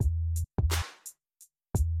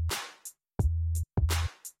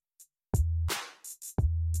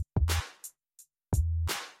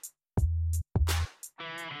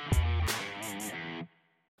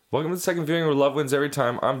Welcome to the second viewing where love wins every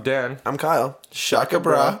time. I'm Dan. I'm Kyle. Shaka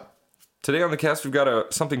bra. Today on the cast, we've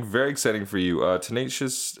got something very exciting for you.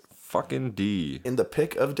 Tenacious fucking D. In the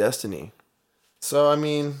Pick of Destiny. So, I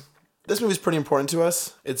mean, this movie's pretty important to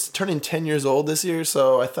us. It's turning 10 years old this year,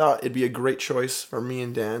 so I thought it'd be a great choice for me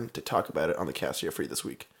and Dan to talk about it on the cast here for you this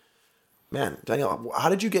week. Man, Daniel, how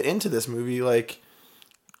did you get into this movie? Like,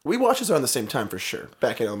 we watched this around the same time for sure,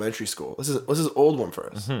 back in elementary school. This is an old one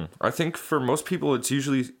for us. Mm-hmm. I think for most people, it's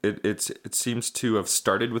usually it seems to have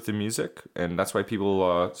started with the music, and that's why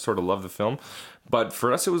people sort of love the film. But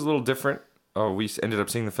for us, it was a little different. We ended up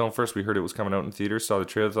seeing the film first. We heard it was coming out in theaters, saw the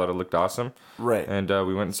trailer, thought it looked awesome, right? And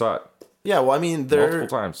we went and saw it. Yeah, well, I mean, multiple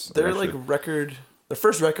times. Their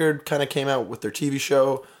first record kind of came out with their TV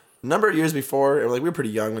show a number of years before. And, we were pretty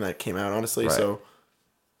young when that came out, honestly. Right. So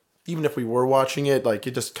even if we were watching it,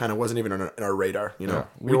 it just kind of wasn't even on our radar, you know.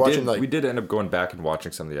 Yeah. We did end up going back and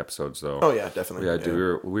watching some of the episodes, though. Oh yeah, definitely. Yeah,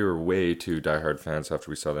 dude, we were way too diehard fans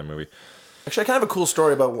after we saw that movie. Actually, I kind of have a cool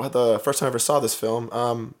story about the first time I ever saw this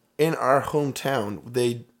film. In our hometown,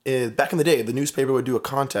 back in the day, the newspaper would do a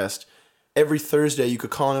contest. Every Thursday, you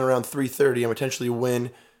could call in around 3:30 and potentially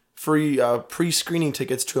win free pre-screening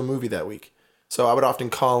tickets to a movie that week. So I would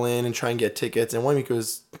often call in and try and get tickets. And one week it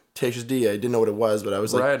was Tenacious D. I didn't know what it was, but I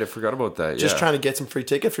was right. I forgot about that. Just trying to get some free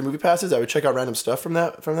tickets, free movie passes. I would check out random stuff from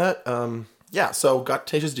that. So got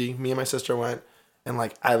Tenacious D. Me and my sister went, and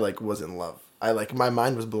I was in love. My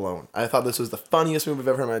mind was blown. I thought this was the funniest movie I've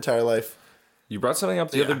ever heard in my entire life. You brought something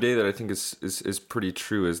up the other day that I think is pretty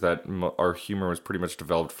true, is that our humor was pretty much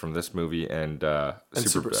developed from this movie and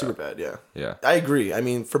Superbad, yeah. Yeah. I agree. I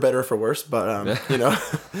mean, for better or for worse, but,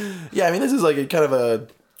 yeah, I mean, this is kind of a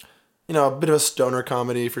bit of a stoner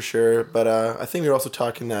comedy for sure, but I think we were also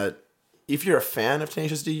talking that if you're a fan of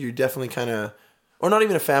Tenacious D, you're definitely kind of, or not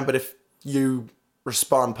even a fan, but if you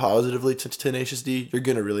respond positively to Tenacious D, you're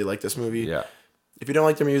going to really like this movie. Yeah. If you don't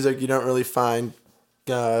like their music, you don't really find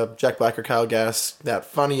Jack Black or Kyle Gass that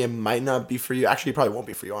funny, it might not be for you. Actually, it probably won't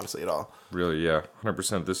be for you, honestly, at all. Really, yeah,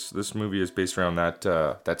 100%. This movie is based around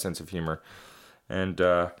that sense of humor, and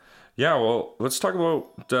well, let's talk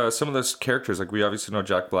about some of those characters. We obviously know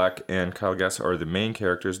Jack Black and Kyle Gass are the main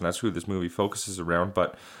characters, and that's who this movie focuses around.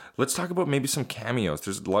 But let's talk about maybe some cameos.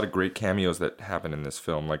 There's a lot of great cameos that happen in this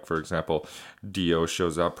film. For example, Dio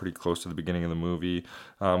shows up pretty close to the beginning of the movie.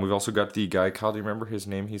 We've also got the guy, Kyle, do you remember his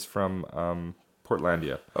name? He's from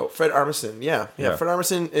Portlandia. Oh, Fred Armisen. Yeah. Fred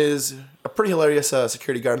Armisen is a pretty hilarious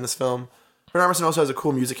security guard in this film. Fred Armisen also has a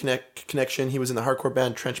cool music connection. He was in the hardcore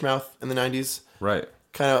band Trenchmouth in the 90s. Right.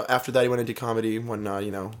 Kind of after that, he went into comedy when,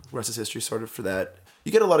 rest is history sort of for that.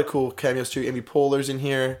 You get a lot of cool cameos too. Amy Poehler's in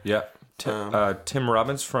here. Yeah. Tim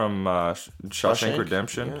Robbins from Shawshank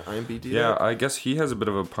Redemption. Yeah, IMDb. Yeah, I guess he has a bit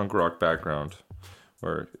of a punk rock background,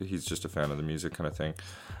 or he's just a fan of the music kind of thing.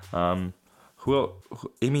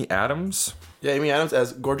 Amy Adams? Yeah, Amy Adams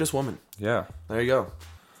as Gorgeous Woman. Yeah. There you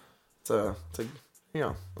go.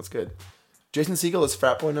 That's good. Jason Segel is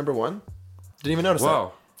Frat Boy number 1. Didn't even notice that.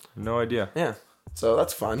 Wow. No idea. Yeah. So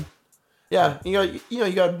that's fun. Yeah,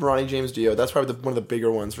 you got Ronnie James Dio. That's probably one of the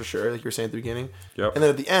bigger ones for sure, like you were saying at the beginning. Yep. And then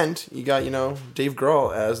at the end, you got, Dave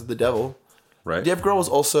Grohl as the devil. Right. Dave Grohl was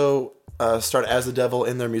also started as the devil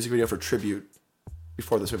in their music video for Tribute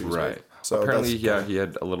before this movie was made. So apparently, he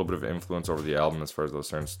had a little bit of influence over the album as far as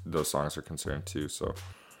those songs are concerned too. So,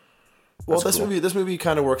 this movie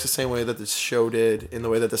kind of works the same way that this show did, in the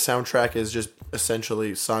way that the soundtrack is just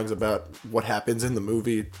essentially songs about what happens in the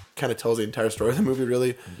movie. Kind of tells the entire story of the movie,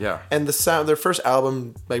 really. Yeah. And their first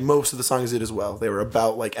album, most of the songs did as well. They were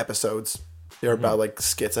about episodes. They were about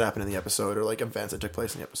skits that happened in the episode, or events that took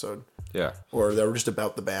place in the episode. Yeah. Or they were just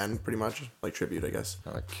about the band, pretty much. Tribute, I guess.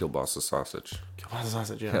 I like Kielbasa Sausage. Kielbasa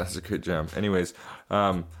Sausage, yeah. Yeah, that's a good jam. Anyways,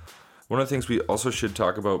 one of the things we also should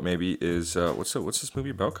talk about maybe is, what's this movie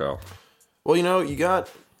about, Kyle? Well, you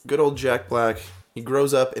got good old Jack Black. He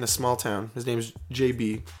grows up in a small town. His name's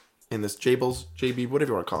JB. In this, JB,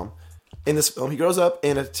 whatever you want to call him. In this film, he grows up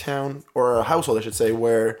in a town, or a household, I should say,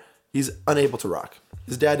 where he's unable to rock.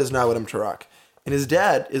 His dad does not want him to rock. And his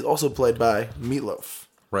dad is also played by Meatloaf.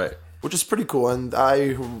 Right. Which is pretty cool. And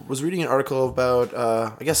I was reading an article about,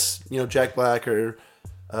 I guess, Jack Black or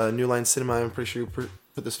New Line Cinema, I'm pretty sure put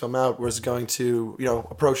this film out, was going to,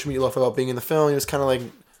 approach Meatloaf about being in the film. He was kind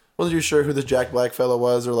of wasn't too sure who this Jack Black fellow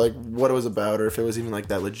was, or what it was about, or if it was even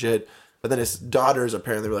that legit. But then his daughters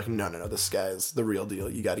apparently were no, this guy is the real deal.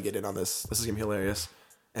 You got to get in on this. This is going to be hilarious.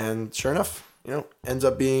 And sure enough, ends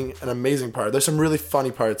up being an amazing part. There's some really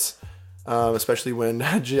funny parts, especially when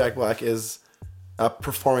Jack Black is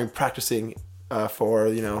practicing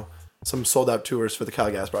for, some sold out tours for the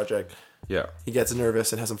Kyle Gass project. Yeah. he gets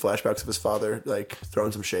nervous and has some flashbacks of his father like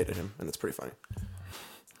throwing some shade at him, and it's pretty funny.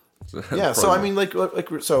 Yeah, so I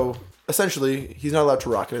mean, so essentially, he's not allowed to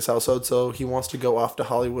rock in his household, so he wants to go off to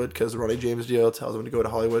Hollywood because the Ronnie James deal tells him to go to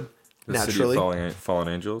Hollywood The naturally, City of Fallen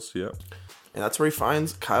Angels, yeah. and that's where he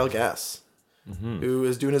finds Kyle Gass, who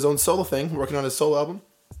is doing his own solo thing, working on his solo album,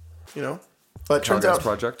 you know. But Kyle Gass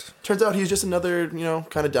project. turns out he's just another,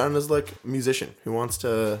 kind of down on his like musician who wants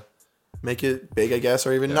to make it big, I guess,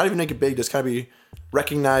 or even not even make it big, just kind of be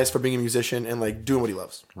recognized for being a musician and like doing what he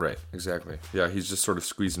loves. Right, exactly. Yeah, he's just sort of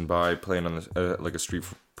squeezing by, playing on the, like a street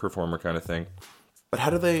performer kind of thing. But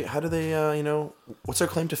how do they, what's their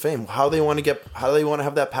claim to fame? How do they want to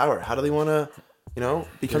have that power? How do they want to,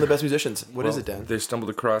 become the best musicians? What is it, Dan? They stumbled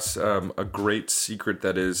across a great secret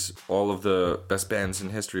that is all of the best bands in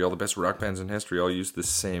history, all the best rock bands in history, all use the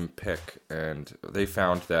same pick. And they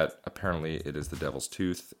found that apparently it is the Devil's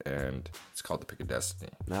Tooth, and it's called the Pick of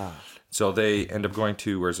Destiny. Nah. So they end up going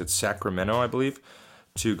to, where is it, Sacramento, I believe,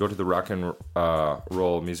 to go to the Rock and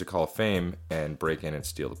Roll Music Hall of Fame and break in and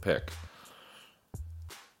steal the pick.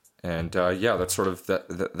 And that's sort of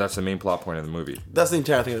that's the main plot point of the movie. That's the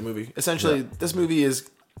entire thing of the movie. Essentially, this movie it's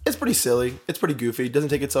pretty silly. It's pretty goofy. It doesn't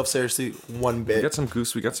take itself seriously one bit. We got some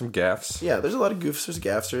goofs. We got some gaffs. Yeah, there's a lot of goofs. There's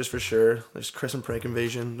gaffsters for sure. There's Chris and Prank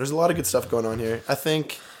Invasion. There's a lot of good stuff going on here. I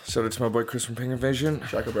think. Shout out to my boy Chris from Prank Invasion.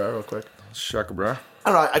 Shaka Bra, real quick. Shaka Bra.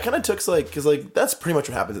 I don't know. I kind of took because that's pretty much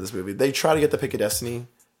what happens in this movie. They try to get the Pick of Destiny.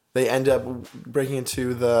 They end up breaking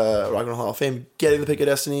into the Rock and Roll Hall of Fame, getting the Pick of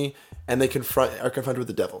Destiny, and they are confronted with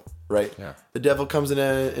the devil, right? Yeah. The devil comes in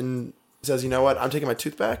and says, "You know what? I'm taking my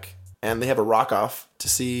tooth back," and they have a rock off to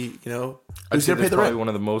see, who's going to pay the rent. One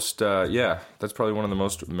of the most, that's probably one of the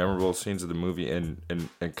most memorable scenes of the movie, and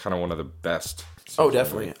kind of one of the best. Oh,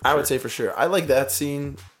 definitely. I would say for sure. I like that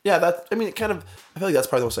scene. Yeah, I feel like that's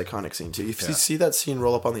probably the most iconic scene too. You see that scene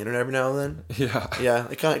roll up on the internet every now and then. Yeah. Yeah,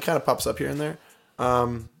 it kind of pops up here and there.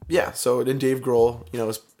 So then Dave Grohl,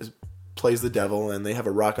 plays the devil, and they have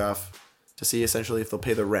a rock off to see essentially if they'll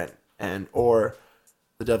pay the rent, or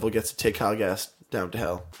the devil gets to take Kyle Gass down to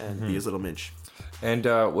hell and be his little Minch. And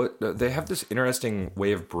what they have this interesting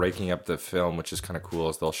way of breaking up the film, which is kind of cool,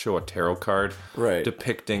 is they'll show a tarot card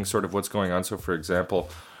depicting sort of what's going on. So, for example,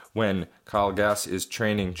 when Kyle Gass is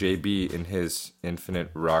training JB in his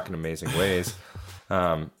infinite rock and amazing ways,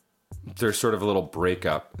 there's sort of a little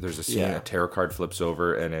breakup. There's a scene, a tarot card flips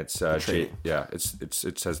over, and it's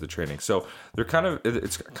it says the training. So it's kind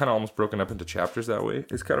of almost broken up into chapters that way.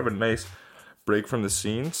 It's kind of a nice break from the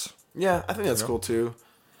scenes. Yeah, I think that's cool too.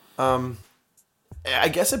 I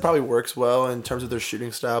guess it probably works well in terms of their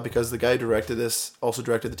shooting style because the guy who directed this also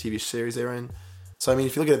directed the TV series they were in. So I mean,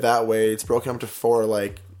 if you look at it that way, it's broken up to 4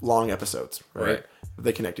 like long episodes, right?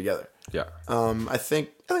 They connect together. Yeah. I think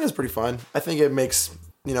it's pretty fun. I think it makes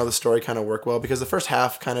the story kind of work well because the first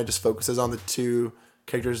half kind of just focuses on the two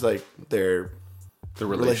characters, like their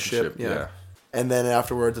relationship. Yeah. And then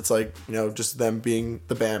afterwards, it's like just them being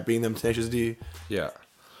the band, being them Tenacious D. Yeah.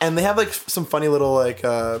 And they have like some funny little like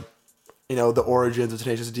the origins of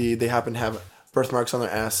Tenacious D. They happen to have birthmarks on their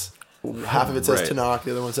ass. Half of it says Tanakh,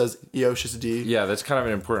 the other one says Tenacious D. Yeah, that's kind of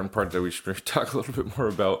an important part that we should talk a little bit more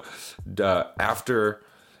about. After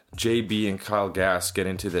JB and Kyle Gass get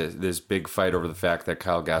into this big fight over the fact that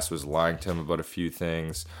Kyle Gass was lying to him about a few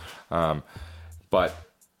things, but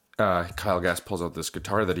Kyle Gass pulls out this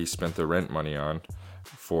guitar that he spent the rent money on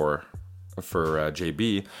for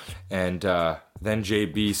JB, and then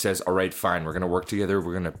JB says, "All right, fine, we're gonna work together.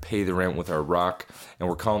 We're gonna pay the rent with our rock, and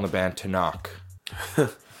we're calling the band Tanakh."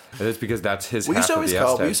 And it's because that's his. We used to always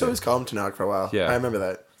call him Tanakh for a while. Yeah, I remember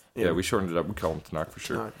that. Yeah, we shortened it up. We call him Tanakh for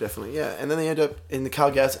sure. Tanakh, definitely, yeah. And then they end up, and the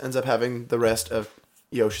Kyle Gass ends up having the rest of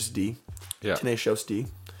Tenacious D. Yeah. Tenacious D.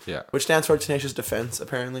 Yeah. Which stands for Tenacious Defense,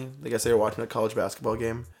 apparently. I guess they were watching a college basketball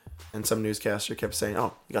game, and some newscaster kept saying,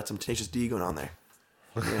 "Oh, you got some Tenacious D going on there."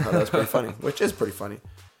 That was pretty funny, which is pretty funny.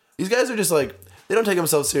 These guys are just like, they don't take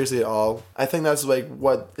themselves seriously at all. I think that's like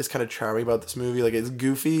what is kind of charming about this movie. Like, it's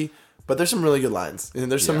goofy, but there's some really good lines,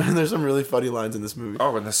 and there's some really funny lines in this movie.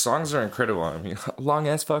 Oh, and the songs are incredible. I mean, long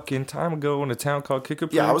ass fucking time ago in a town called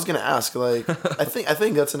Kickapoo. Yeah, I was gonna ask. Like, I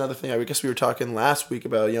think that's another thing. I guess we were talking last week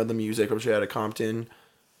about the music, which we had at Compton,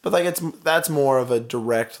 but like that's more of a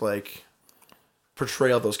direct like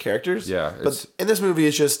portrayal of those characters. Yeah, but in this movie,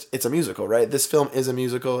 it's a musical, right? This film is a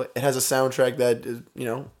musical. It has a soundtrack that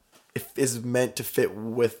is meant to fit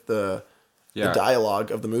with the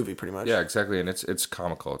dialogue of the movie, pretty much. Yeah, exactly, and it's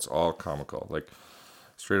comical. It's all comical. Like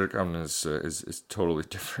Straight Outta Compton is totally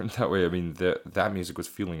different that way. I mean, that music was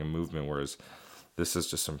feeling a movement, whereas this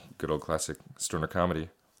is just some good old classic stoner comedy.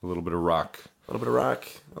 A little bit of rock. little bit of rock,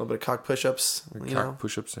 a little bit of cock push-ups. Cock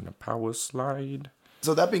push-ups and a power slide.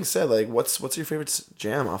 So that being said, like, what's your favorite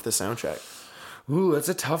jam off the soundtrack? Ooh, that's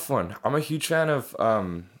a tough one. I'm a huge fan of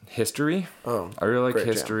History. Oh, I really like great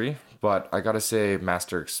History, but I gotta say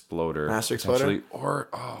Master Exploder. Master Exploder? potentially. Or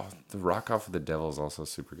the Rock Off of the Devil is also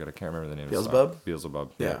super good. I can't remember the name. Beelzebub? Of the song.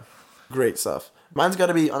 Beelzebub. Yeah. Great stuff. Mine's got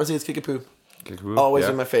to be, honestly, it's Kickapoo. Kickapoo, Always yeah.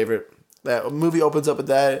 been my favorite. That movie opens up with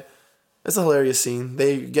that. It's a hilarious scene.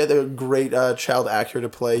 They get a great child actor to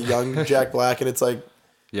play young Jack Black, and it's like,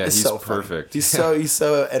 Yeah, it's he's so funny. perfect. He's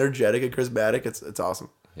so energetic and charismatic. It's awesome.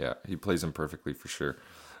 Yeah, he plays him perfectly for sure.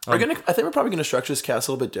 I think we're probably gonna structure this cast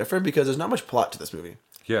a little bit different because there's not much plot to this movie,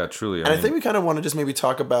 Yeah, truly. and I think we kind of want to just maybe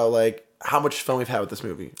talk about like how much fun we've had with this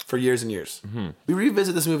movie for years and years. Mm-hmm. We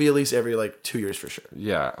revisit this movie at least every like 2 years for sure.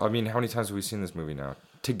 Yeah, I mean, how many times have we seen this movie now?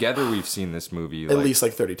 Together, we've seen this movie At least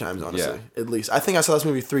like 30 times, honestly. Yeah. At least I think I saw this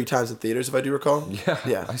movie 3 times in theaters, if I do recall.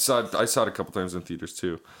 Yeah. I saw it a couple times in theaters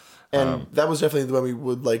too. And that was definitely when we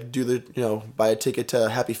would like do the, buy a ticket to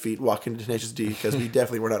Happy Feet, walk into Tenacious D, because we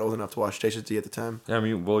definitely were not old enough to watch Tenacious D at the time. Yeah, I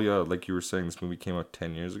mean, well, yeah, like you were saying, this movie came out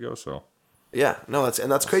 10 years ago, so. Yeah, no,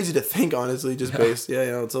 that's crazy to think, honestly, just based.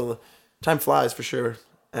 Yeah, time flies for sure.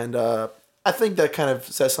 And I think that kind of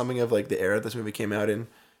says something of like the era this movie came out in.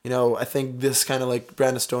 I think this kind of like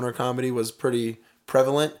brand of stoner comedy was pretty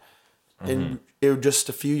prevalent. And just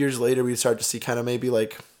a few years later, we start to see kind of maybe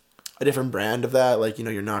like a different brand of that, like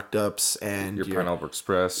your Knocked Ups and your Pineapple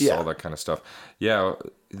Express, all that kind of stuff. Yeah,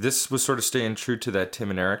 this was sort of staying true to that Tim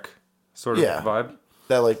and Eric sort of vibe.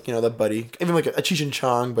 That like that buddy, even like a Cheech and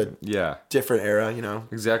Chong, but different era.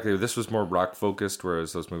 Exactly. This was more rock focused,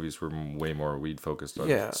 whereas those movies were way more weed focused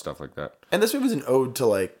on stuff like that. And this movie was an ode to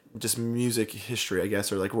like just music history, I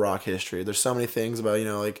guess, or like rock history. There's so many things about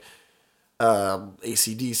like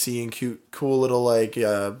AC/DC and cool little like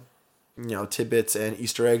tidbits and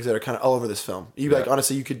Easter eggs that are kind of all over this film. Like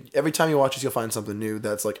honestly, you could every time you watch this, you'll find something new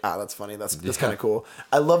that's like that's funny. That's kind of cool.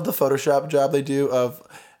 I love the Photoshop job they do of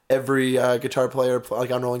every guitar player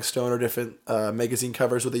like on Rolling Stone or different magazine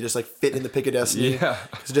covers where they just like fit in the Pick of Destiny. Yeah,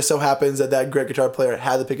 because it just so happens that great guitar player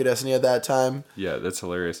had the Pick of Destiny at that time. Yeah, that's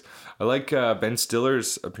hilarious. I like Ben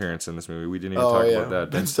Stiller's appearance in this movie. We didn't even talk about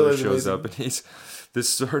that. Ben Stiller shows up and he's this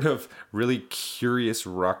sort of really curious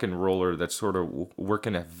rock and roller that's sort of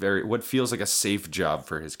working what feels like a safe job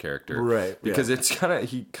for his character. Right. Because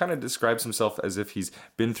he kind of describes himself as if he's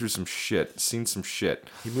been through some shit, seen some shit.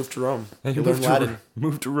 He moved to Rome. And he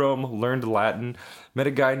moved to Rome, learned Latin, met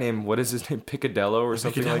a guy named, what is his name, Piccadello or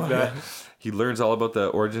something like that. Yeah. He learns all about the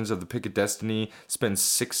origins of the Pick of Destiny, spends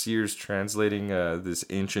 6 years translating this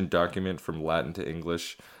ancient document from Latin to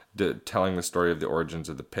English, telling the story of the origins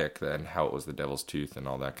of the pick and how it was the devil's tooth and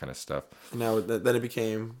all that kind of stuff. Now then it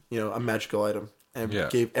became a magical item and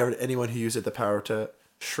gave anyone who used it the power to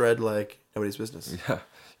shred like nobody's business. Yeah,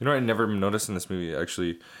 I never noticed in this movie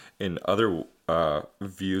actually in other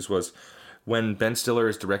views was when Ben Stiller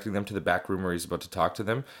is directing them to the back room where he's about to talk to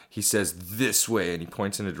them. He says this way and he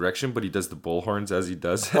points in a direction, but he does the bullhorns as he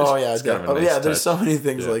does it. Oh yeah, there's so many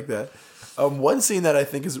things like that. One scene that I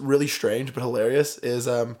think is really strange but hilarious is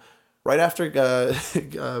right after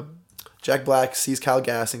Jack Black sees Kyle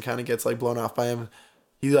Gass and kind of gets like blown off by him.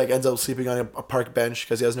 He like ends up sleeping on a park bench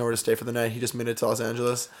because he has nowhere to stay for the night. He just made it to Los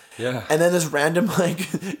Angeles. Yeah. And then this random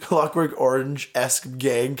like Clockwork Orange-esque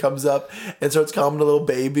gang comes up and starts calling him a little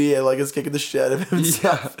baby and like is kicking the shit out of him and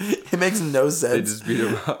stuff. It makes no sense. They just beat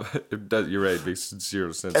him up. You're right. It makes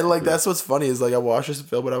zero sense. And like that's what's funny is like I watched this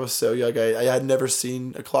film when I was so young. I had never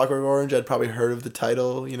seen A Clockwork Orange. I'd probably heard of the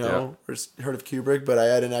title, or heard of Kubrick, but I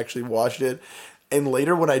hadn't actually watched it. And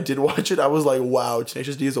later when I did watch it, I was like, wow,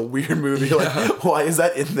 Tenacious D is a weird movie. Yeah. Like, why is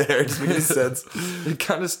that in there? It doesn't make any sense. It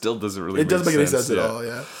kind of still doesn't really make sense. It doesn't make any sense at all,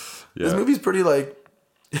 yeah. This movie's pretty like...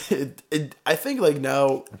 I think like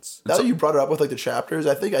now that you brought it up with like the chapters,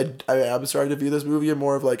 I think I'm starting to view this movie in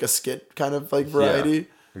more of like a skit kind of like variety. Yeah,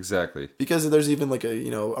 exactly. Because there's even like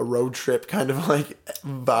a road trip kind of like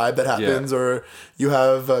vibe that happens, or you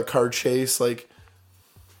have a car chase like...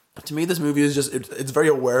 To me, this movie is just, it's very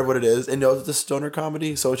aware of what it is. It knows it's a stoner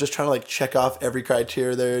comedy, so it's just trying to, like, check off every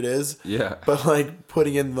criteria there it is. Yeah. But, like,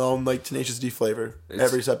 putting in the own, like, Tenacious D flavor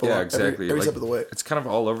every step of the way. Exactly. Every step of the way. It's kind of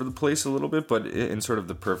all over the place a little bit, but in sort of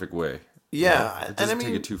the perfect way. Yeah. It doesn't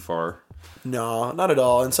take it too far. No, not at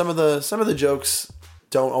all. And some of the jokes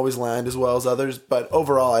don't always land as well as others, but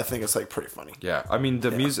overall I think it's like pretty funny. Yeah, I mean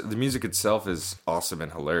the music itself is awesome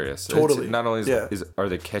and hilarious. Totally. Not only are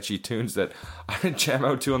they catchy tunes that I jam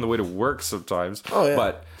out to on the way to work sometimes,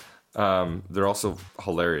 but they're also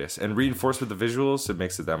hilarious and reinforced with the visuals. It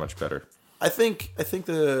makes it that much better. I think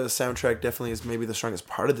the soundtrack definitely is maybe the strongest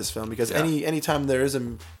part of this film because any time there is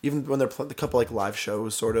even when they're a couple like live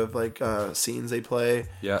shows sort of like scenes they play.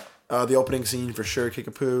 Yeah. The opening scene for sure,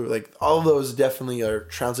 Kickapoo, like all of those definitely are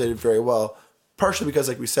translated very well. Partially because,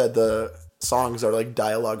 like we said, the songs are like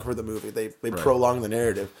dialogue for the movie. They prolong the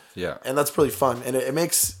narrative. Yeah. And that's really fun, and it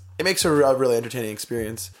makes a really entertaining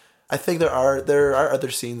experience. I think there are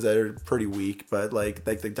other scenes that are pretty weak, but like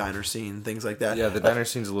the diner scene, things like that. Yeah, the diner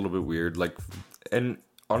scene's a little bit weird. Like, and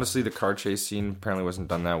honestly, the car chase scene apparently wasn't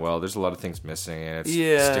done that well. There's a lot of things missing, and it's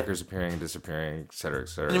stickers appearing and disappearing, et cetera, et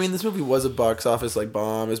cetera. And I mean, this movie was a box office like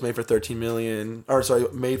bomb. It was made for $13 million,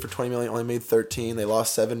 made for $20 million, only made 13. They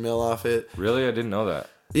lost $7 million off it. Really, I didn't know that.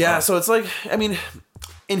 Yeah, so it's like, I mean,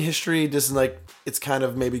 in history, this is like, it's kind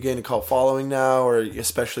of maybe getting a cult following now, or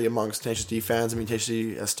especially amongst Tenacious D fans. I mean, Tenacious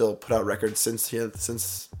D has still put out records since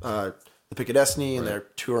the Pick of Destiny, and they're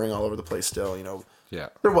touring all over the place still. You know,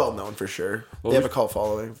 they're well known for sure. Well, they have a cult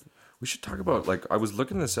following. We should talk about, like, I was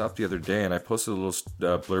looking this up the other day, and I posted a little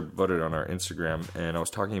blurb about it on our Instagram, and I was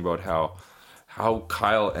talking about how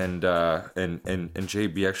Kyle and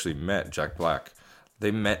JB actually met Jack Black. They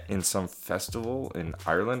met in some festival in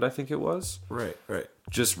Ireland, I think it was. Right.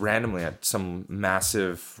 Just randomly at some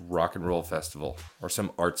massive rock and roll festival or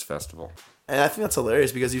some arts festival. And I think that's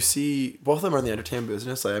hilarious because you see both of them are in the entertainment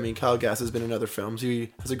business. Like, I mean, Kyle Gass has been in other films.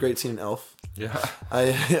 He has a great scene in Elf. Yeah.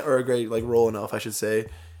 Or a great like role in Elf, I should say.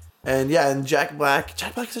 And Jack Black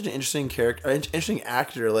is such an interesting character, interesting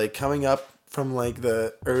actor. Like coming up from like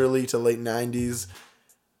the early to late 90s.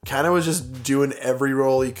 Kind of was just doing every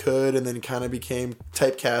role he could, and then kind of became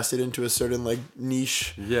typecasted into a certain like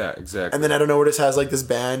niche. Yeah, exactly. And then I don't know what has like this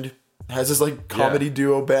band, has this like comedy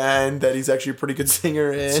duo band that he's actually a pretty good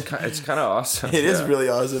singer in. It's kind of awesome. It is really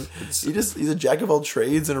awesome. He's a jack of all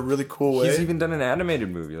trades in a really cool way. He's even done an animated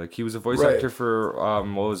movie. Like he was a voice actor for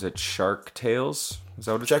what was it, Shark Tales? Is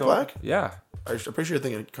that what it's Jack called? Black? Yeah. I'm pretty sure you're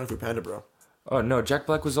thinking Kung Fu Panda, bro. Oh, no, Jack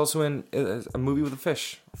Black was also in a movie with a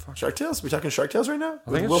fish. Fuck. Shark Tales? We talking Shark Tales right now?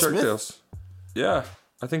 I think it's Shark Tales. Yeah,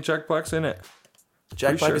 I think Jack Black's in it.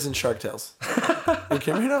 Jack Black is in Shark Tales. Are you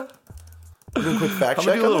kidding me right now? I'm doing a quick fact check. I'm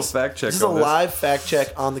gonna do a little fact check. This is a live fact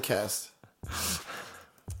check on the cast.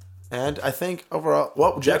 And I think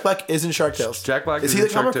overall, Jack Black is in Shark Tales. Jack Black is he the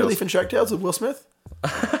comic relief in Shark Tales with Will Smith?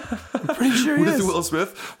 I'm pretty sure he is. With Will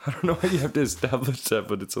Smith? I don't know how you have to establish that,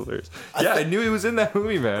 but it's hilarious. I knew he was in that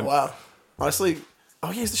movie, man. Wow. Honestly,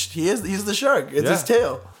 he's the shark. It's his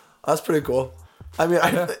tail. That's pretty cool. I mean,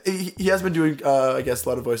 he has been doing, I guess, a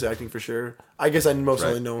lot of voice acting for sure. I guess I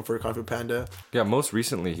mostly know him for Kung Fu Panda. Yeah, most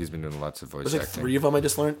recently he's been doing lots of voice acting. There's like 3 of them I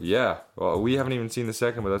just learned. Yeah. Well, we haven't even seen the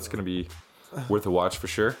second, but that's going to be worth a watch for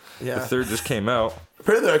sure. Yeah. The third just came out.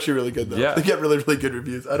 Apparently they're actually really good, though. Yeah. They get really, really good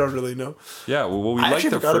reviews. I don't really know. Yeah, well we like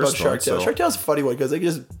the first about Shark Tale. Shark Tale's a funny one because they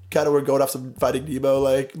just kind of were going off some Finding Nemo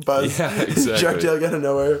like buzz. Yeah, exactly. Shark Tale out of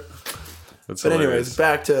nowhere. That's but hilarious. anyways,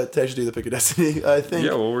 back to Tenacious D, the Pick of Destiny. I think.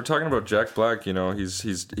 Yeah, well, we're talking about Jack Black. You know,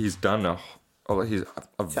 he's done a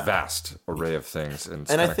vast array of things, and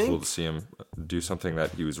it's kind of cool to see him do something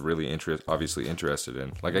that he was really obviously interested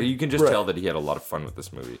in. Like you can just tell that he had a lot of fun with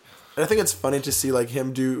this movie. And I think it's funny to see like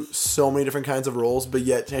him do so many different kinds of roles, but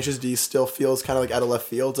yet Tenacious D still feels kind of like out of left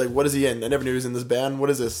field. It's like, what is he in? I never knew he was in this band. What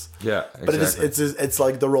is this? Yeah, exactly. But it's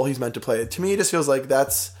like the role he's meant to play. To me, it just feels like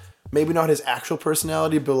that's maybe not his actual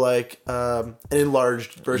personality, but like an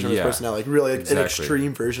enlarged version of his personality, like really an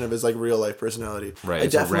extreme version of his like real life personality. Right, I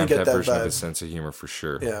definitely get that version vibe. of his sense of humor for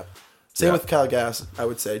sure. Yeah. Same with Kyle Gass, I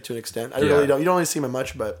would say, to an extent. You don't really see him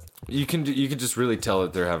much, but you can just really tell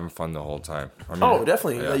that they're having fun the whole time. I mean,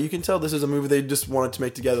 definitely. Yeah. Like, you can tell this is a movie they just wanted to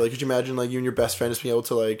make together. Like, could you imagine like you and your best friend just being able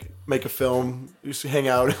to like make a film, just hang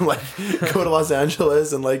out and like go to Los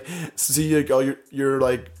Angeles and like see like all your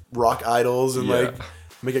like rock idols and like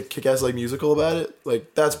make a kick-ass like musical about it?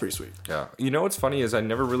 Like, that's pretty sweet. Yeah. You know what's funny is I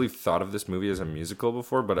never really thought of this movie as a musical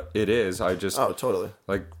before, but it is. I just totally.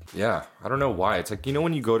 Like, yeah, I don't know why. It's like, you know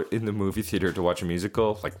when you go in the movie theater to watch a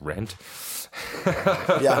musical, like Rent?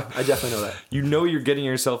 Yeah, I definitely know that. You know you're getting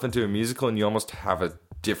yourself into a musical and you almost have a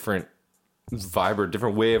different vibe or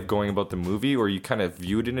different way of going about the movie, or you kind of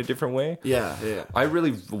view it in a different way. Yeah. I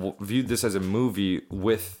really viewed this as a movie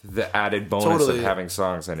with the added bonus of having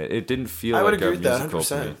songs in it. It didn't feel like a musical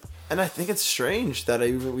to me. And I think it's strange that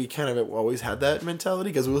we kind of always had that mentality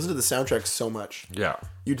because we listen to the soundtrack so much. Yeah.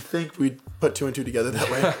 You'd think we'd put 2 and 2 together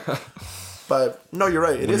that way. But no, you're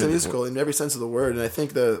right. It is a musical in every sense of the word. And I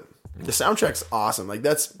think the soundtrack's awesome. Like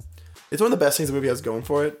it's one of the best things the movie has going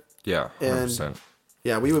for it. Yeah, 100%. And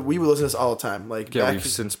yeah, we would listen to this all the time. Like, we've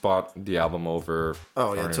since bought the album over.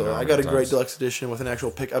 Oh yeah, totally. I got a great deluxe edition with an actual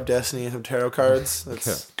Pick Up Destiny and some tarot cards.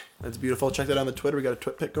 It's beautiful. Check that out on the Twitter. We got a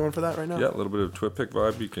twit pic going for that right now. Yeah, a little bit of twit pic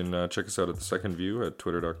vibe. You can check us out at The Second View at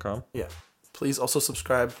twitter.com. Yeah. Please also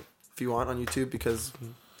subscribe if you want on YouTube because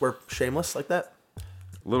we're shameless like that.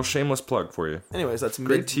 A little shameless plug for you. Anyways, that's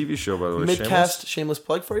Great TV show, by the way. Mid-cast shameless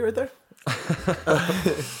plug for you right there.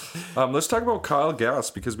 Let's talk about Kyle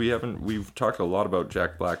Gass because we've talked a lot about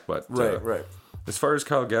Jack Black, but Right. As far as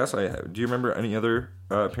Kyle Gass, do you remember any other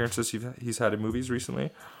appearances he's had in movies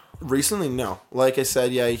recently? Recently, no. Like I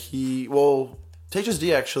said, yeah, Tenacious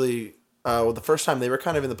D actually, the first time they were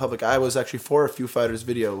kind of in the public eye was actually for a Foo Fighters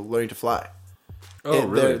video, Learning to Fly. Oh,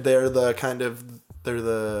 really? They're the, what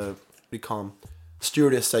do you call them?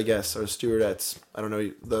 Stewardess, I guess, or stewardettes. I don't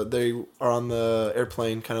know. They are on the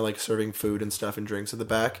airplane, kind of like serving food and stuff and drinks at the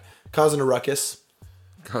back, causing a ruckus.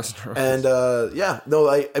 And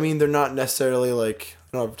I mean, they're not necessarily like,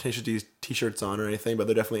 I don't have Tenacious D's t-shirts on or anything, but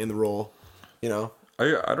they're definitely in the role, you know.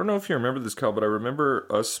 I don't know if you remember this, Kyle, but I remember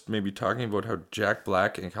us maybe talking about how Jack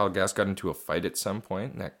Black and Kyle Gass got into a fight at some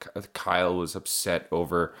point, and that Kyle was upset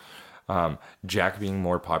over Jack being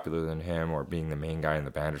more popular than him or being the main guy in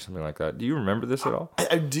the band or something like that. Do you remember this at all?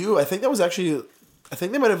 I do. I think that was actually, I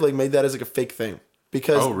think they might have like made that as like a fake thing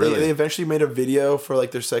because they eventually made a video for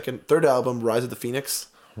like their third album, Rise of the Phoenix,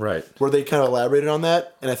 right, where they kind of elaborated on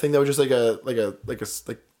that, and I think that was just like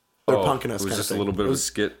they're punking us. It was kind just of a little bit of a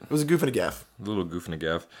skit. It was a goof and a gaff. A little goof and a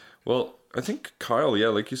gaff. Well, I think Kyle, yeah,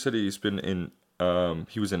 like you said, he's been in.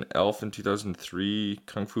 He was in Elf in 2003.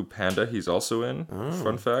 Kung Fu Panda, he's also in.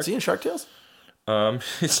 Fun fact. Is he in Shark Tales?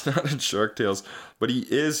 He's not in Shark Tales, but he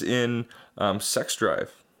is in Sex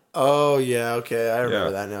Drive. Oh yeah, okay, I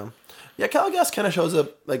remember that now. Yeah, Kyle Gass kind of shows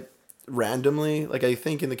up like randomly. Like I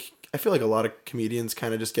think I feel like a lot of comedians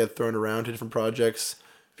kind of just get thrown around to different projects.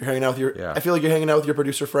 If you're hanging out with I feel like you're hanging out with your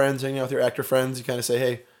producer friends, hanging out with your actor friends. You kind of say,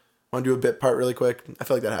 "Hey, want to do a bit part really quick?" I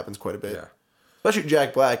feel like that happens quite a bit. Yeah. Especially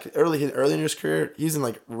Jack Black, early in his career, he's in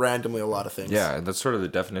like randomly a lot of things. Yeah, and that's sort of the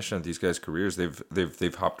definition of these guys' careers.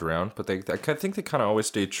 They've hopped around, but I think they kind of always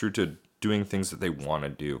stay true to doing things that they want to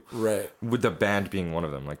do. Right. With the band being one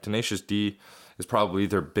of them. Like Tenacious D is probably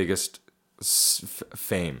their biggest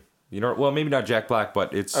fame. You know, well, maybe not Jack Black,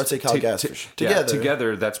 but it's... I would say Kyle Gass. Together. Yeah,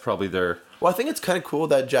 together, that's probably their... Well, I think it's kind of cool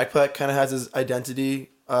that Jack Black kind of has his identity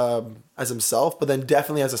as himself, but then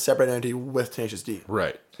definitely has a separate identity with Tenacious D.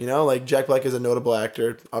 Right. You know, like Jack Black is a notable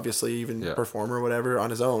actor, obviously even performer or whatever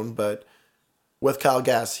on his own, but with Kyle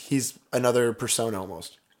Gass, he's another persona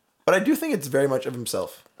almost. But I do think it's very much of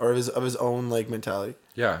himself or of his own like mentality.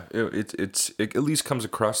 Yeah, it at least comes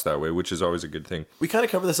across that way, which is always a good thing. We kind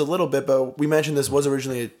of covered this a little bit, but we mentioned this was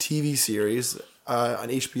originally a TV series, an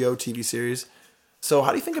HBO TV series. So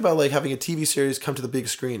how do you think about like having a TV series come to the big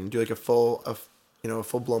screen and do like a full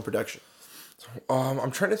blown production?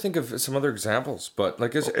 I'm trying to think of some other examples, but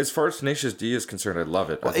like as far as Tenacious D is concerned, I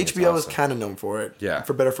love it. Well, HBO is kind of known for it. Yeah.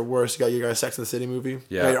 For better or for worse, you got your Sex and the City movie.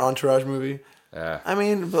 Yeah. You got your Entourage movie. Yeah. I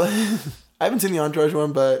mean, I haven't seen the Entourage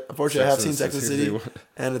one, but unfortunately, I have seen Sex and the City,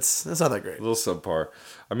 and it's not that great. A little subpar.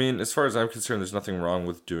 I mean, as far as I'm concerned, there's nothing wrong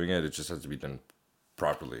with doing it. It just has to be done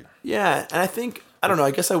properly. Yeah, and I think I don't know.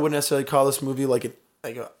 I guess I wouldn't necessarily call this movie like a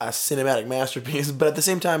cinematic masterpiece, but at the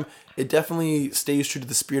same time, it definitely stays true to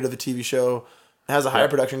the spirit of the TV show. It has a higher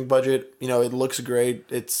production budget. You know, it looks great.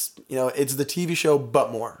 It's it's the TV show,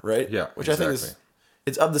 but more, right? Yeah, which I think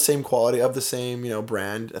it's of the same quality, of the same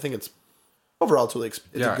brand. I think it's overall it's really it's a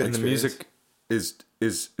good and experience. The music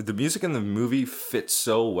is the music and the movie fit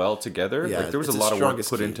so well together. Yeah, like there was a lot of work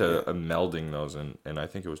put into melding those, and I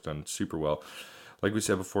think it was done super well. Like we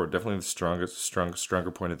said before, definitely the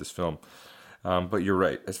stronger point of this film. But you're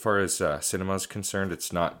right. As far as cinema is concerned,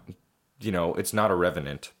 it's not, it's not a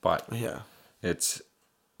Revenant, but it's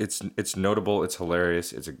notable. It's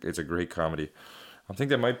hilarious. It's a great comedy. I think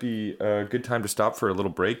that might be a good time to stop for a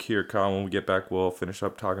little break here, Kyle. When we get back, we'll finish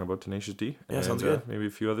up talking about Tenacious D. Yeah, sounds good. Maybe a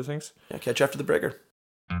few other things. Yeah, catch you after the breaker.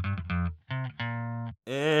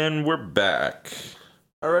 And we're back.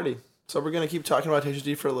 Alrighty. So we're going to keep talking about Tenacious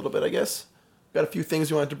D for a little bit, I guess. Got a few things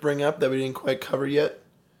we wanted to bring up that we didn't quite cover yet.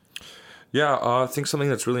 Yeah, I think something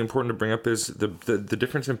that's really important to bring up is the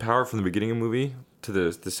difference in power from the beginning of the movie to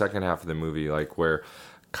the second half of the movie, like where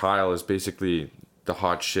Kyle is basically the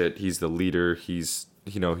hot shit. He's the leader. He's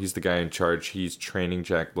the guy in charge. He's training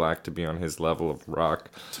Jack Black to be on his level of rock.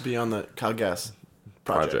 To be on the Kyle Gass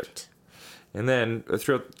project. And then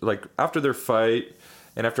throughout, like after their fight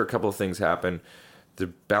and after a couple of things happen, the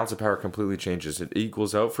balance of power completely changes. It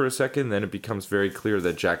equals out for a second, then it becomes very clear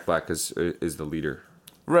that Jack Black is the leader.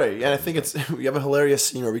 Right, and I think we have a hilarious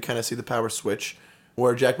scene where we kind of see the power switch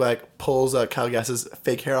where Jack Black pulls Kyle Gass's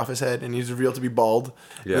fake hair off his head and he's revealed to be bald.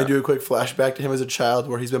 Yeah. And they do a quick flashback to him as a child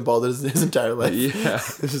where he's been bald his entire life. Yeah.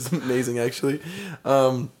 This is amazing, actually.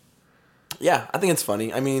 Yeah, I think it's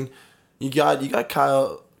funny. I mean, you got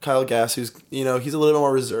Kyle Gass, who's, you know, he's a little bit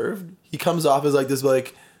more reserved. He comes off as like this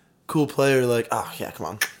like cool player, like, oh yeah, come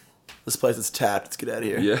on, this place is tapped, let's get out of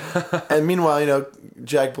here. Yeah. And meanwhile, you know,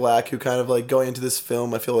 Jack Black, who kind of like going into this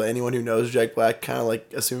film, I feel like anyone who knows Jack Black kind of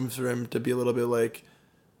like assumes for him to be a little bit like,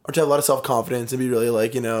 or to have a lot of self-confidence and be really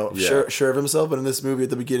like, you know, sure of himself. But in this movie at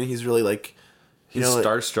the beginning, he's really like, he's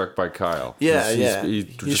starstruck by Kyle. Yeah,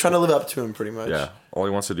 he's trying to live up to him pretty much. Yeah. All he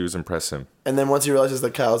wants to do is impress him. And then once he realizes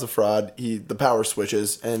that Kyle's a fraud, the power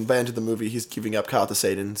switches, and by the end of the movie, he's giving up Kyle to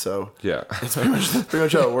Satan. So yeah, it's pretty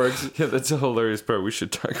much how it works. Yeah, that's a hilarious part. We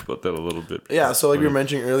should talk about that a little bit. Yeah, so like we were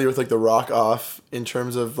mentioning earlier with like the Rock off in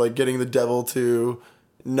terms of like getting the devil to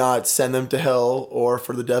not send them to hell or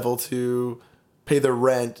for the devil to pay their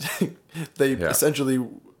rent. They essentially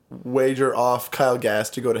wager off Kyle Gass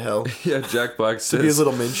to go to hell. Yeah, Jack Black says to be his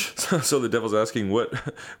little minch. So the devil's asking,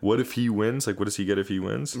 what if he wins? Like, what does he get if he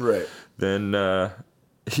wins? Right. Then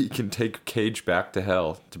he can take Cage back to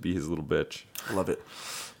hell to be his little bitch. Love it.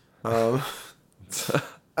 I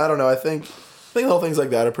don't know. I think the whole things like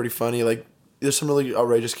that are pretty funny. Like, there's some really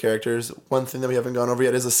outrageous characters. One thing that we haven't gone over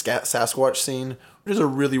yet is a Sasquatch scene, which is a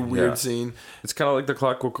really weird scene. It's kind of like the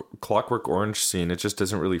Clockwork Orange scene. It just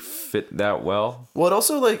doesn't really fit that well. Well, it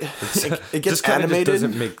also like it gets animated. Just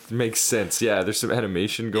doesn't make sense. Yeah, there's some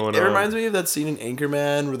animation going on. It reminds me of that scene in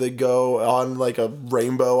Anchorman where they go on like a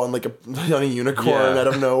rainbow on a unicorn out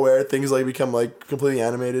of nowhere. Things like become like completely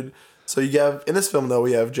animated. So you have in this film though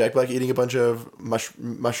we have Jack Black eating a bunch of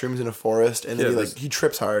mushrooms in a forest, and then he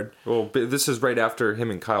trips hard. Well, this is right after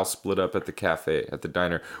him and Kyle split up at the cafe at the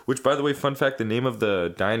diner. Which, by the way, fun fact: the name of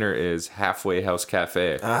the diner is Halfway House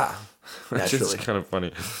Cafe. Which is kind of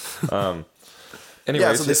funny.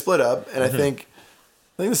 Anyway, so they split up, and I think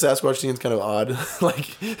the Sasquatch scene is kind of odd.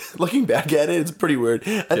 Like looking back at it, it's pretty weird.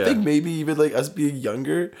 I think maybe even like us being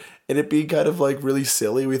younger and it being kind of like really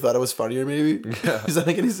silly, we thought it was funnier. Maybe does that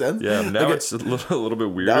make any sense? Yeah, now like it's a little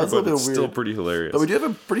bit weird, but it's still pretty hilarious. But we do have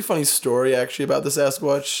a pretty funny story actually about the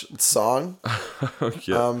Sasquatch song.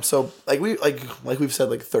 So like we've said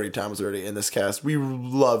like 30 times already in this cast, we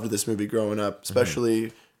loved this movie growing up,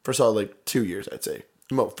 especially for solid like 2 years, I'd say.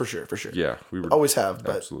 For sure. Yeah, we always have,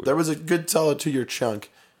 but there was a good solid 2-year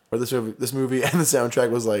chunk where this movie and the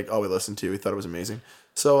soundtrack was like all we listened to. We thought it was amazing.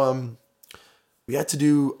 So we had to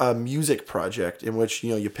do a music project in which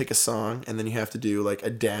you pick a song and then you have to do like a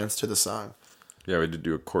dance to the song. Yeah, we had to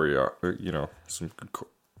do a some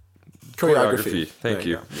choreography. Thank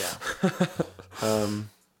you.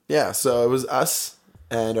 Yeah. So it was us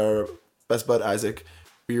and our best bud Isaac.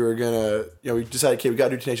 We were gonna, we decided, okay, we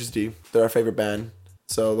gotta do Tenacious D. They're our favorite band.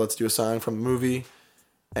 So let's do a song from the movie.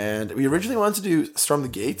 And we originally wanted to do Storm the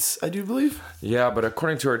Gates, I do believe. Yeah, but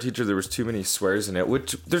according to our teacher, there was too many swears in it.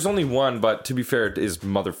 Which, there's only one, but to be fair, it is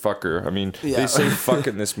motherfucker. I mean, they say fuck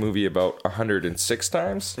in this movie about 106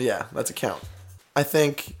 times. Yeah, that's a count. I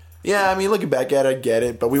think, looking back at it, I get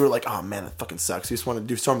it. But we were like, oh man, that fucking sucks. We just want to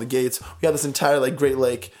do Storm the Gates. We had this entire like Great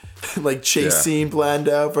Lake chase scene planned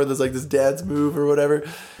out for this dance move or whatever.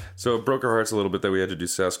 So it broke our hearts a little bit that we had to do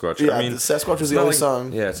Sasquatch. Yeah, I mean, Sasquatch was the only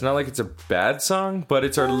song. Yeah, it's not like it's a bad song, but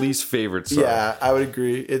it's our least favorite song. Yeah, I would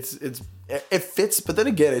agree. It fits, but then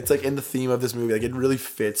again, it's like in the theme of this movie. Like it really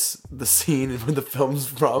fits the scene and where the film's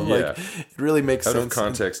from. Yeah. Like it really makes sense. Out of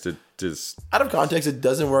context, it is. Out of context, it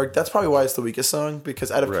doesn't work. That's probably why it's the weakest song,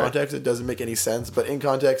 because out of context, it doesn't make any sense. But in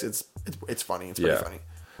context, it's funny. It's pretty funny.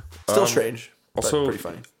 Still strange. Also, but pretty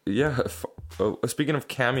funny. Yeah. Speaking of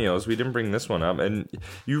cameos, we didn't bring this one up, and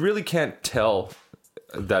you really can't tell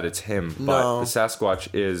that it's him. But the Sasquatch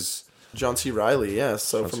is John C. Reilly. Yeah.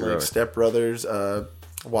 So from like Step Brothers,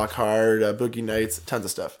 Walk Hard, Boogie Nights, tons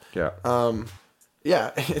of stuff. Yeah.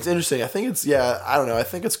 Yeah, it's interesting. I think I don't know. I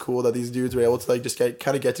think it's cool that these dudes were able to like just get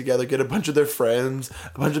together, get a bunch of their friends,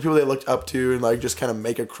 a bunch of people they looked up to, and like just kind of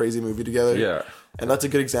make a crazy movie together. Yeah. And that's a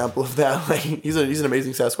good example of that. Like he's an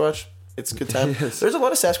amazing Sasquatch. It's a good time. Yes. There's a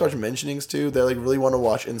lot of Sasquatch mentionings too. They like really want to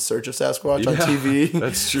watch In Search of Sasquatch on TV.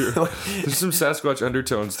 That's true. There's some Sasquatch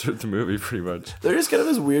undertones through the movie, pretty much. There is kind of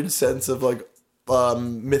this weird sense of like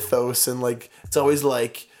mythos, and like it's always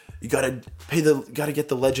like you gotta get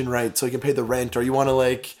the legend right so you can pay the rent, or you want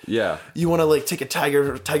to take a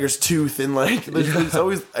tiger's tooth, and like there's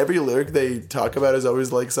always every lyric they talk about is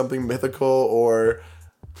always like something mythical or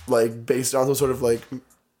like based on some sort of like.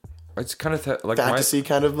 It's kind of like fantasy,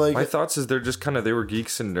 kind of like. My thoughts is they're just kind of they were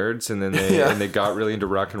geeks and nerds, and then they got really into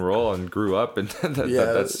rock and roll and grew up, and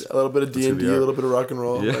that's a little bit of D&D, a little bit of rock and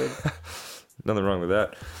roll. Yeah. Nothing wrong with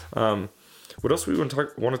that. What else we want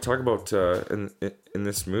to talk about in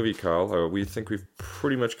this movie, Kyle? We think we've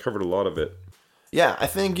pretty much covered a lot of it. Yeah, I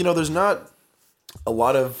think, there's not a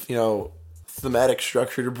lot of, thematic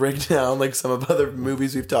structure to break down like some of other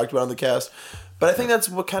movies we've talked about on the cast. But I think that's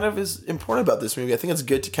what kind of is important about this movie. I think it's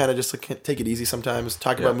good to kind of just like, take it easy sometimes.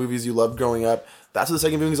 Talk about movies you loved growing up. That's what the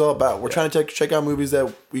second viewing is all about. We're trying to check out movies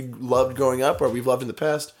that we loved growing up or we've loved in the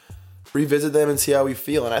past, revisit them and see how we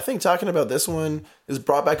feel. And I think talking about this one has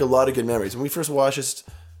brought back a lot of good memories. When we first watched this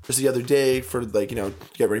just the other day for like,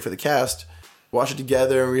 get ready for the cast, watched it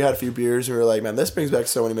together and we had a few beers and we were like, man, this brings back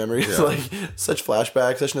so many memories. Yeah. Like such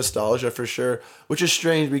flashbacks, such nostalgia for sure, which is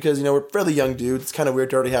strange because, we're fairly young dudes. It's kind of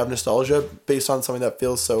weird to already have nostalgia based on something that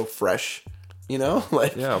feels so fresh,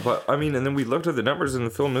 like. Yeah, but I mean, and then we looked at the numbers and the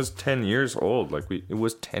film is 10 years old. Like it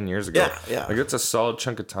was 10 years ago. Yeah. Like it's a solid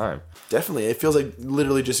chunk of time. Definitely. It feels like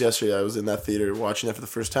literally just yesterday I was in that theater watching that for the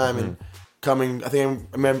first time and coming, I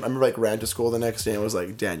remember like ran to school the next day and was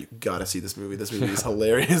like, Dan, you gotta see this movie. This movie is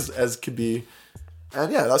hilarious as could be. And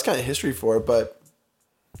yeah, that was kind of history for it, but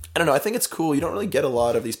I don't know. I think it's cool. You don't really get a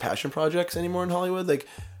lot of these passion projects anymore in Hollywood. Like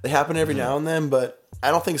they happen every now and then, but I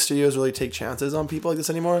don't think studios really take chances on people like this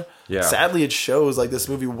anymore. Yeah. Sadly, it shows like this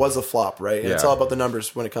movie was a flop, right? And it's all about the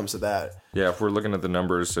numbers when it comes to that. Yeah, if we're looking at the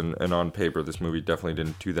numbers and on paper, this movie definitely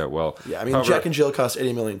didn't do that well. Yeah, I mean, Jack and Jill cost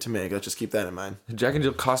 $80 million to make. Let's just keep that in mind. Jack and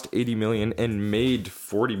Jill cost $80 million and made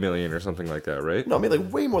 $40 million or something like that, right? No, I mean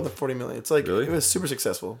like way more than $40 million. It's like Really? It was super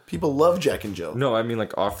successful. People love Jack and Jill. No, I mean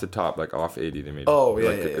like off the top, like off 80 they made. Oh, yeah,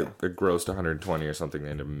 like yeah. It grossed 120 or something. They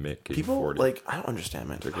ended up making People 40. like I don't understand,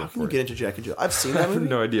 man. How can you 40. get into Jack and Jill? I've seen that I have movie.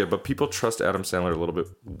 no idea, but people trust Adam Sandler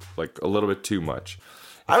a little bit too much.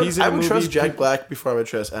 I He's in would a movie, trust Jack Black before I would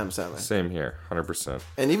trust Adam Sandler. Same here, 100%.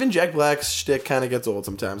 And even Jack Black's shtick kind of gets old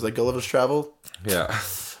sometimes. Like Gulliver's Travel, Yeah.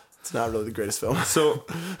 it's not really the greatest film. So,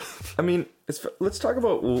 I mean, let's talk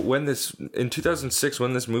about when in 2006,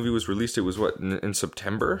 when this movie was released. It was what, in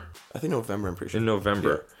September? I think November, I'm pretty sure. In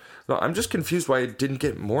November. Well, I'm just confused why it didn't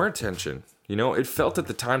get more attention. It felt at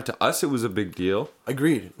the time, to us, it was a big deal.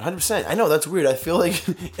 Agreed. 100%. I know, that's weird. I feel like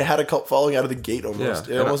it had a cult following out of the gate almost.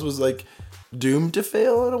 Yeah. It almost was like doomed to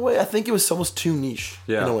fail in a way. I think it was almost too niche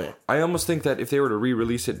in a way. I almost think that if they were to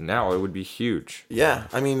re-release it now, it would be huge. Yeah.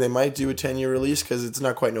 I mean, they might do a 10-year release because it's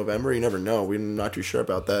not quite November. You never know. We're not too sure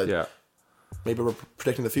about that. Yeah. Maybe we're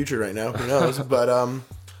predicting the future right now. Who knows? But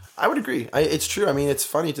I would agree. It's true. I mean, it's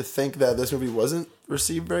funny to think that this movie wasn't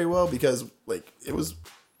received very well because like it was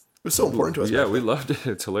so important to us. Yeah, we loved it.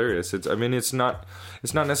 It's hilarious. It's not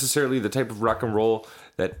necessarily the type of rock and roll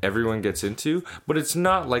that everyone gets into, but it's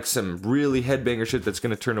not like some really headbanger shit that's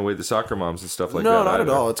going to turn away the soccer moms and stuff like that. No, not at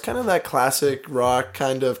all. It's kind of that classic rock,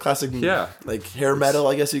 kind of classic, like hair metal,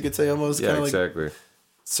 I guess you could say almost. Yeah, kind of exactly. Like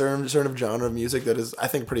certain of genre of music that is, I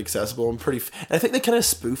think, pretty accessible and pretty. And I think they kind of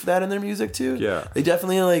spoof that in their music too. Yeah, they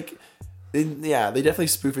definitely they definitely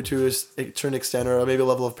spoof it to a certain extent or maybe a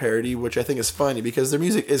level of parody, which I think is funny because their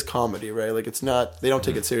music is comedy, right? Like it's not, they don't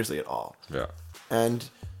take it seriously at all. Yeah. And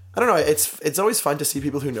I don't know, it's always fun to see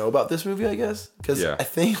people who know about this movie, I guess, because I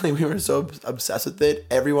think like we were so obsessed with it.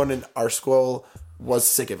 Everyone in our school was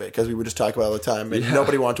sick of it because we would just talk about it all the time, and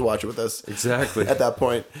nobody wanted to watch it with us. Exactly. At that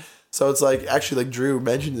point. So it's like, actually, like Drew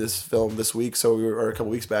mentioned this film this week, so or a couple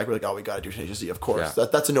weeks back, we're like, oh, we got to do Tenacious D, of course. Yeah.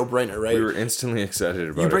 That's a no-brainer, right? We were instantly excited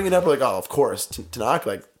about it. You bring it up, we're like, oh, of course, Tanakh,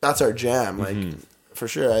 like, that's our jam, like, for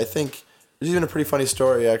sure. I think there's even a pretty funny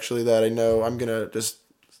story, actually, that I know I'm going to just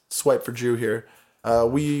swipe for Drew here.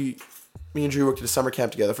 Me and Drew worked at a summer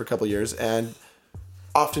camp together for a couple of years, and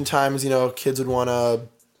oftentimes, kids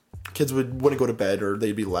wouldn't go to bed, or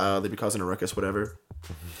they'd be loud, they'd be causing a ruckus, whatever.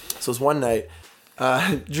 So it was one night.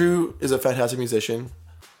 Drew is a fantastic musician.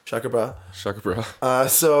 Shaka bra.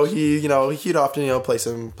 So he'd often, play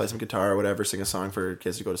some guitar or whatever, sing a song for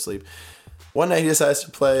kids to go to sleep. One night he decides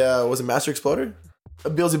to play, was it Master Exploder?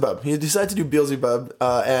 Beelzebub. He decided to do Beelzebub,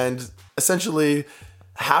 and essentially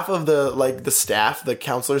half of the staff, the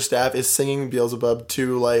counselor staff, is singing Beelzebub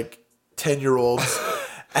to 10-year-olds.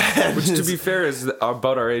 Which, to be fair, is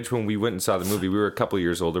about our age when we went and saw the movie. We were a couple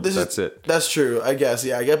years older, but that's it. That's true, I guess.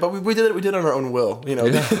 Yeah, I guess. But we did it. We did it on our own will. We did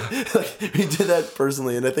that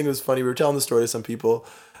personally, and I think it was funny. We were telling the story to some people.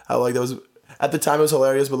 How that was at the time it was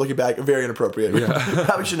hilarious, but looking back, very inappropriate. We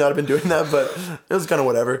probably should not have been doing that, but it was kind of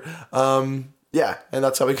whatever. Yeah, and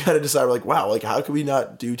that's how we kind of decided. We're like, wow, how could we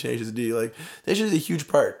not do Tenacious D? Tenacious is a huge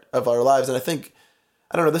part of our lives, and I think,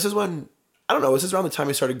 I don't know. This is around the time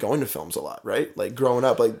we started going to films a lot, right? Growing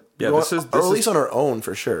up, this is at least on our own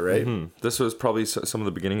for sure, right? Mm-hmm. This was probably some of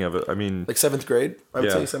the beginning of it. I mean, 7th grade, I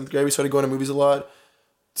would say 7th grade, we started going to movies a lot.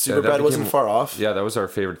 Superbad wasn't far off. Yeah, that was our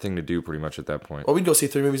favorite thing to do pretty much at that point. Well, we'd go see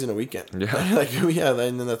 3 movies in a weekend. Yeah.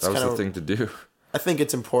 And then that's that was kind the thing to do. I think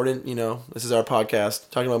it's important, this is our podcast,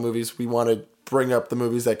 talking about movies. We want to bring up the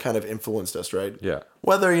movies that kind of influenced us, right? Yeah.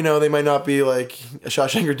 Whether, they might not be like a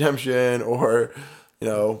Shawshank Redemption or,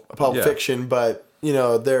 a Pulp Fiction, but,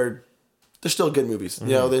 they're still good movies.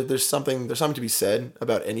 Mm-hmm. There's something to be said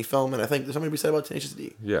about any film, and I think there's something to be said about Tenacious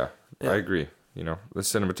D. Yeah, I agree. The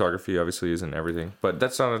cinematography obviously isn't everything, but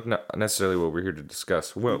that's not necessarily what we're here to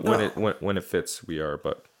discuss. When it fits, we are,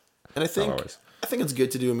 but and I think it's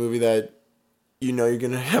good to do a movie that you're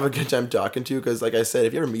gonna have a good time talking to, because like I said,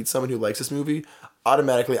 if you ever meet someone who likes this movie,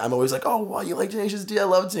 automatically I'm always like, oh, wow, you like Tenacious D? I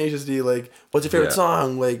love Tenacious D. Like, what's your favorite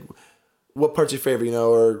song? Like, what part's your favorite?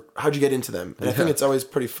 Or how'd you get into them? And I think it's always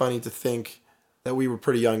pretty funny to think that we were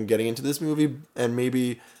pretty young getting into this movie, and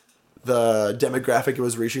maybe the demographic it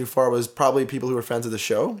was reaching for was probably people who were fans of the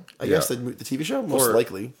show. I guess the TV show, most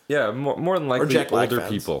likely. Yeah, more than likely Jack Black older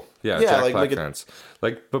fans. People. Yeah, Jack Black fans.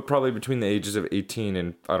 But probably between the ages of 18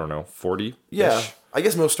 and, I don't know, 40. Yeah, I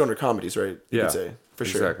guess most stoner comedies, right? You could say, for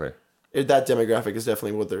sure. Exactly. That demographic is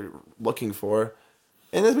definitely what they're looking for.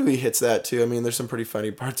 And this movie hits that too. I mean, there's some pretty funny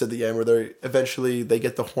parts at the end where they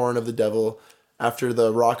get the horn of the devil after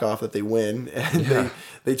the rock off that they win, and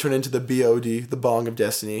they turn into the BOD, the Bong of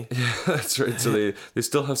Destiny. Yeah, that's right. So they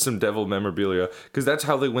still have some devil memorabilia, because that's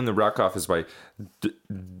how they win the rock off, is by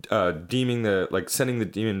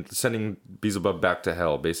sending Beelzebub back to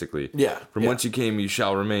hell, basically. Yeah. From whence you came, you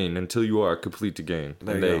shall remain until you are complete again.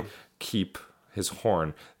 And they keep his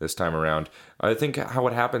horn this time around. I think how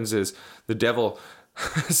it happens is the devil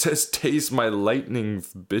says, taste my lightning,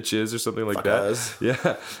 bitches, or something like that.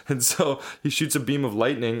 Yeah. And so he shoots a beam of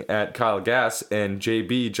lightning at Kyle Gass, and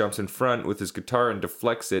JB jumps in front with his guitar and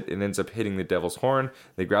deflects it and ends up hitting the devil's horn.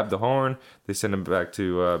 They grab the horn, they send him back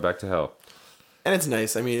to hell. And it's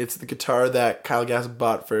nice. I mean, it's the guitar that Kyle Gass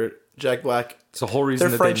bought for Jack Black. It's the whole reason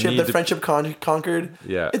their friendship conquered.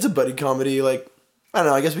 Yeah. It's a buddy comedy. Like, I don't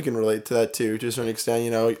know, I guess we can relate to that too, to a certain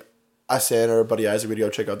extent. Us and our buddy Isaac would go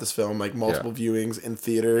check out this film, like multiple viewings in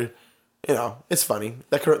theater. It's funny.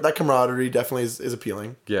 That camaraderie definitely is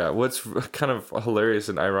appealing. Yeah, what's kind of hilarious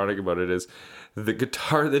and ironic about it is the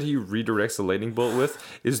guitar that he redirects the lightning bolt with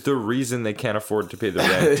is the reason they can't afford to pay the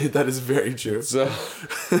rent. That is very true. So,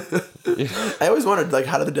 I always wondered, like,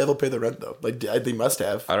 how did the devil pay the rent though? Like, they must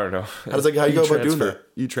have. I don't know. How you go about doing that?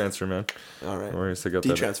 E-transfer, man. All right.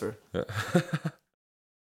 D-transfer. Yeah.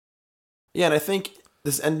 Yeah, and I think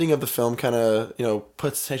this ending of the film kind of,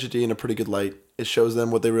 puts Tenacious D in a pretty good light. It shows them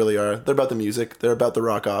what they really are. They're about the music. They're about the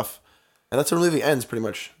rock off. And that's how the movie ends, pretty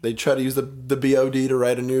much. They try to use the BOD to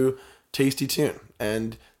write a new tasty tune.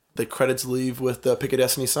 And the credits leave with the Pick a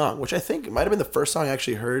Destiny song, which I think might have been the first song I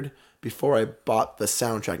actually heard before I bought the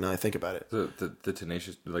soundtrack, now that I think about it. The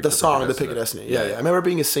Tenacious... Like the song, the Pick a Destiny. Yeah. I remember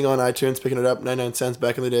being a single on iTunes, picking it up, 99 cents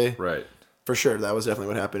back in the day. Right. For sure, that was definitely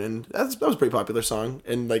what happened, and that was a pretty popular song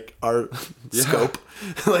in like our scope.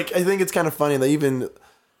 Like, I think it's kind of funny. They even,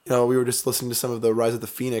 we were just listening to some of the Rise of the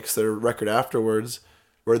Phoenix, their record afterwards,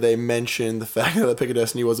 where they mentioned the fact that the Pick of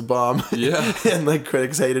Destiny was a bomb. Yeah, and like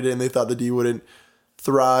critics hated it, and they thought the D wouldn't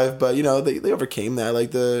thrive, but they overcame that. Like,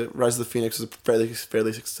 the Rise of the Phoenix was a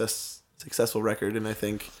fairly successful record, and I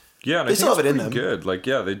think and they still have it in them. Good, like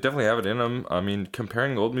they definitely have it in them. I mean,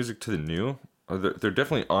 comparing old music to the new. They're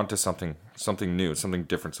definitely onto something new, something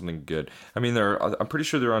different, something good. I mean, I'm pretty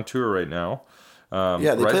sure they're on tour right now. They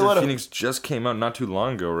Rise play a lot of Phoenix just came out not too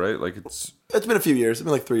long ago, right? Like it's been a few years. It's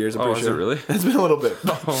been like 3 years. I'm pretty sure. Is it really? It's been a little bit.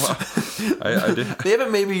 Oh, wow. I did. They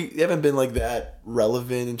haven't been like that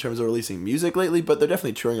relevant in terms of releasing music lately, but they're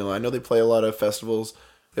definitely touring a lot. I know they play a lot of festivals.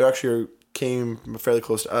 They actually came fairly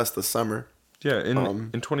close to us this summer. Yeah, in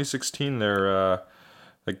 2016, they're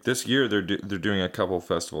like this year they're doing a couple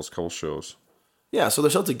festivals, couple shows. Yeah, so they're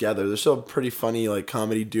still together. They're still a pretty funny, like,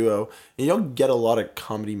 comedy duo. And you don't get a lot of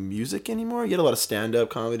comedy music anymore. You get a lot of stand-up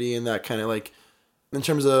comedy and that kind of, like, in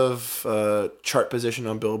terms of chart position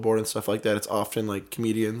on Billboard and stuff like that, it's often, like,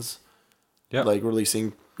 comedians, like,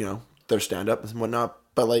 releasing, their stand-up and whatnot.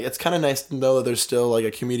 But, like, it's kind of nice to know that there's still, like,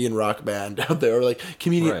 a comedian rock band out there, or, like,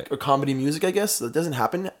 comedian or comedy music, I guess. That doesn't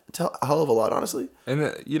happen a hell of a lot, honestly. And,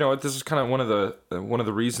 this is kind of one of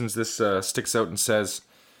the reasons this sticks out and says...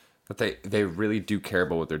 But they really do care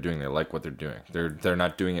about what they're doing. They like what they're doing. They're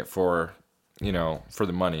not doing it for for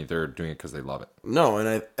the money. They're doing it because they love it. No,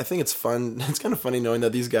 and I think it's fun. It's kind of funny knowing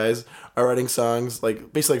that these guys are writing songs,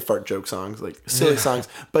 like basically like fart joke songs, like silly songs,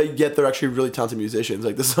 but yet they're actually really talented musicians.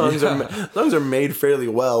 Like the songs are made fairly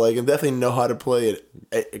well, like, and definitely know how to play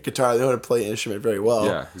a guitar. They know how to play an instrument very well.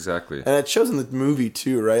 Yeah, exactly. And it shows in the movie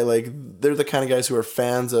too, right? Like they're the kind of guys who are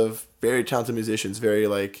fans of very talented musicians, very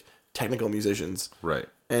like technical musicians. Right.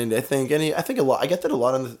 And I think a lot. I get that a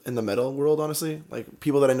lot in the metal world, honestly. Like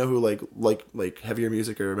people that I know who like heavier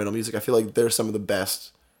music or metal music. I feel like they're some of the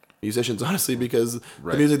best musicians, honestly, because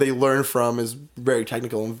the music they learn from is very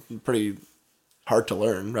technical and pretty hard to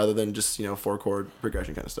learn, rather than just 4-chord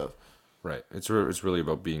progression kind of stuff. Right. It's really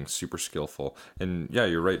about being super skillful. And yeah,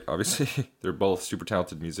 you're right. Obviously, they're both super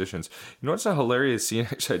talented musicians. You know what's a hilarious scene?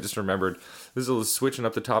 Actually, I just remembered. This is switching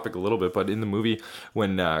up the topic a little bit, but in the movie,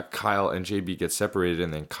 when Kyle and JB get separated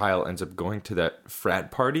and then Kyle ends up going to that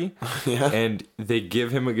frat party and they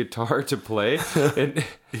give him a guitar to play and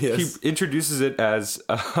he introduces it as...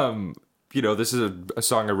 this is a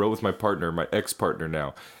song I wrote with my partner, my ex-partner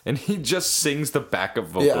now. And he just sings the backup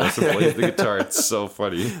vocals and plays the guitar. It's so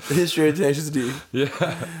funny. The history of Tenacious D.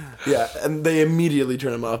 Yeah. Yeah, and they immediately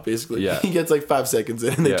turn him off, basically. Yeah. He gets like 5 seconds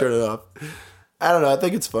in and they turn it off. I don't know. I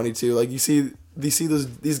think it's funny, too. Like, you see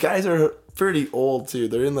these guys are pretty old, too.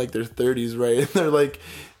 They're in like their 30s, right? And they're like,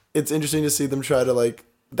 it's interesting to see them try to like,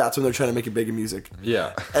 that's when they're trying to make it big in music.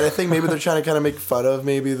 Yeah. And I think maybe they're trying to kind of make fun of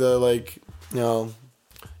maybe the like,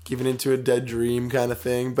 giving into a dead dream kind of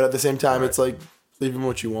thing, but at the same time, it's like leave them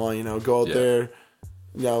what you want. Go out there,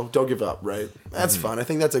 don't give up. Right? That's fun. I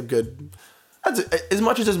think that's a good. As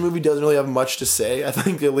much as this movie doesn't really have much to say, I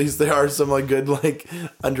think at least there are some like good like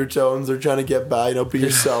undertones. They're trying to get by. Be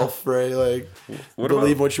yourself, right? Like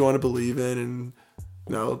believe what you want to believe in, and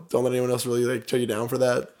don't let anyone else really like tear you down for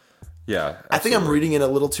that. Yeah, absolutely. I think I'm reading in a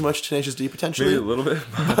little too much Tenacious D potentially. Maybe a little bit.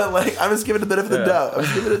 But like, I'm just giving it the benefit of the doubt. I'm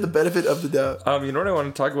just giving it the benefit of the doubt. You know what I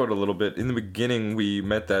want to talk about a little bit? In the beginning, we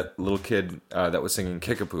met that little kid that was singing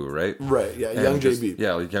Kickapoo, right? Right, yeah, young JB.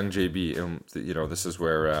 Yeah, like young JB. And, this is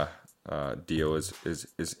where Dio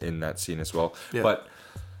is in that scene as well. Yeah. But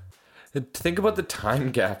think about the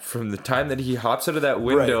time gap from the time that he hops out of that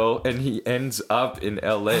window and he ends up in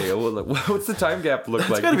LA. What's the time gap look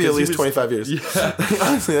like? It's got to be at least 25 years. Yeah.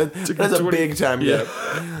 Honestly, that's a big time gap.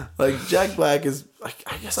 Like, Jack Black is, like,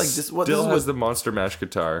 I guess, like, this was the Monster Mash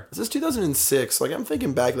guitar. This is 2006. Like, I'm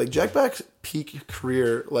thinking back, like, Jack Black's peak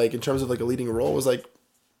career, like, in terms of, like, a leading role was, like,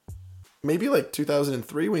 maybe, like,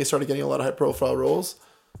 2003 when he started getting a lot of high-profile roles.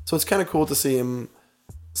 So it's kind of cool to see him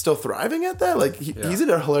still thriving at that. Like he's in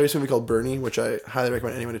a hilarious movie called Bernie, which I highly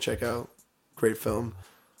recommend anyone to check out. Great film.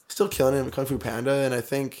 Still killing it in Kung Fu Panda, and I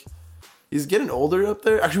think he's getting older up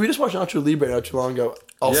there. Actually, we just watched Nacho Libre not too long ago,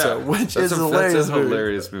 also, which is hilarious. That's a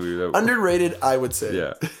hilarious movie. Underrated, I would say.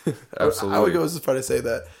 Yeah, absolutely. I would go as far to say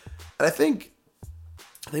that. And I think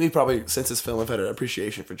we probably since this film have had an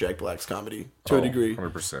appreciation for Jack Black's comedy to a degree.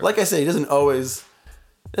 100%. Like I say, he doesn't always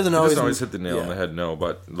hit the nail on the head. No,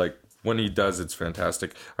 but like. When he does, it's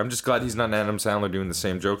fantastic. I'm just glad he's not an Adam Sandler doing the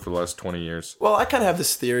same joke for the last 20 years. Well, I kind of have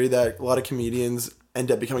this theory that a lot of comedians end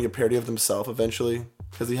up becoming a parody of themselves eventually.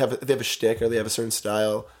 Because they have a shtick or they have a certain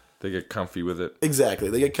style. They get comfy with it. Exactly.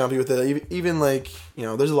 They get comfy with it. Even like,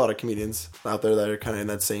 there's a lot of comedians out there that are kind of in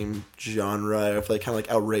that same genre of like kind of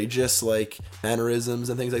like outrageous like mannerisms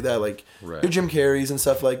and things like that. Like your Jim Carreys and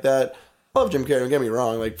stuff like that. I love Jim Carrey, don't get me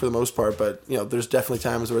wrong, like for the most part, but there's definitely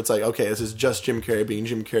times where it's like, okay, this is just Jim Carrey being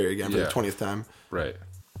Jim Carrey again for the 20th time. Right.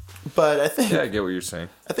 But I think I get what you're saying.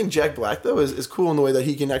 I think Jack Black though is cool in the way that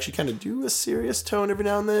he can actually kind of do a serious tone every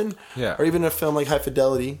now and then. Yeah. Or even in a film like High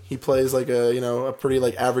Fidelity, he plays like a pretty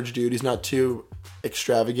like average dude. He's not too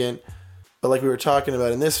extravagant. But like we were talking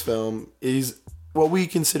about in this film, he's what we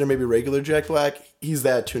consider maybe regular Jack Black, he's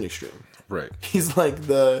that to an extreme. Right. He's like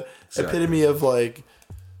the epitome of like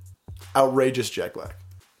outrageous Jack Black.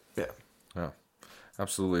 Yeah. Yeah.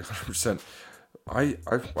 Absolutely. 100%.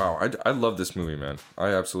 I love this movie, man. I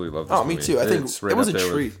absolutely love this movie. Oh, me too. I think it was a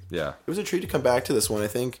treat. It was a treat to come back to this one. I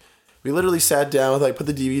think we literally sat down with put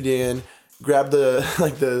the DVD in, grabbed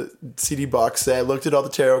the CD box set, looked at all the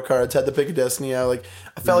tarot cards, had the Pick of Destiny out. Like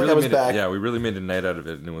I felt like I was back. We really made a night out of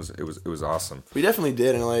it, and it was awesome. We definitely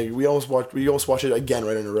did, and like we almost watched it again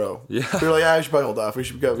right in a row. Yeah. We were like, we should probably hold off. We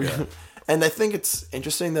should go. Yeah. And I think it's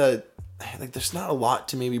interesting that like there's not a lot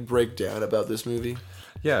to maybe break down about this movie.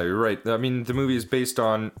 Yeah, you're right. I mean, the movie is based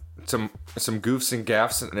on some goofs and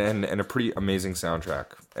gaffs and a pretty amazing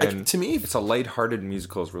soundtrack. And to me, it's a lighthearted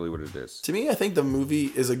musical is really what it is. To me, I think the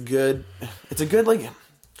movie is it's a good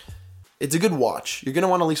watch. You're going to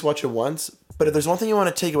want to at least watch it once. But if there's one thing you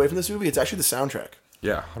want to take away from this movie, it's actually the soundtrack.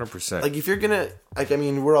 Yeah, 100%. Like if you're gonna, like, I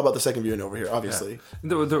mean, we're all about the second viewing over here, obviously. Yeah.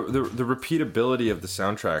 The repeatability of the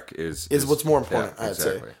soundtrack is what's more important, I'd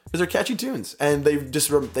say, because they're catchy tunes, and they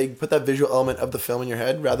put that visual element of the film in your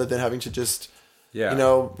head rather than having to just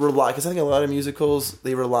rely. Because I think a lot of musicals,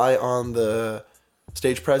 they rely on the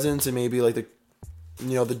stage presence and maybe like the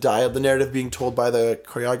narrative being told by the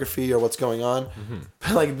choreography or what's going on.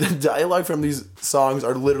 But like the dialogue from these songs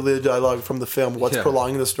are literally the dialogue from the film. What's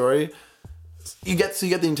prolonging the story. You get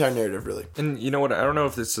the entire narrative, really. And you know what? I don't know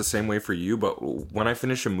if it's the same way for you, but when I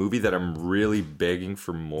finish a movie that I'm really begging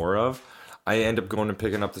for more of, I end up going and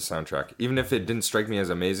picking up the soundtrack. Even if it didn't strike me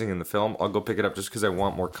as amazing in the film, I'll go pick it up just because I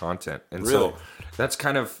want more content. And really? So that's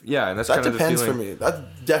kind of, and that's that kind of the feeling. That depends for me.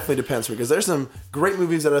 That definitely depends for me, because there's some great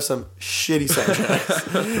movies that have some shitty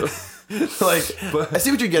soundtracks. Like, I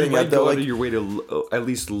see what you're getting at, though. Go out of your way to at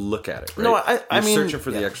least look at it, right? No, I mean, searching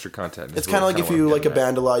for the extra content. It's kind of like if you like a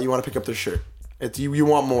band a lot, you want to pick up their shirt. It's you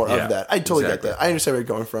want more of that. I totally get that. I understand where you're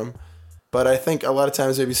going from. But I think a lot of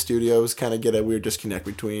times maybe studios kind of get a weird disconnect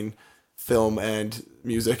between film and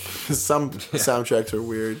music, because some soundtracks are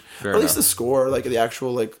weird. Or at least the score, like the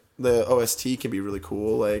actual, like the OST can be really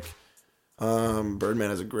cool. Like Birdman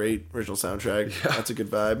has a great original soundtrack. Yeah. That's a good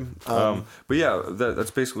vibe. But yeah, that's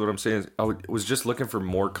basically what I'm saying. I was just looking for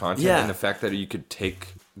more content, and the fact that you could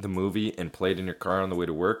take the movie and play it in your car on the way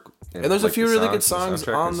to work. And there's a few really good songs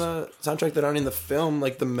on the soundtrack that aren't in the film,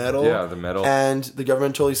 like The Metal. Yeah, The Metal. And The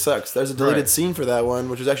Government Totally Sucks. There's a deleted scene for that one,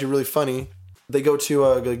 which is actually really funny. They go to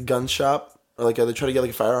a gun shop, or like they try to get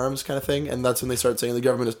like firearms kind of thing, and that's when they start saying the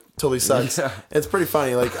government totally sucks. Yeah. It's pretty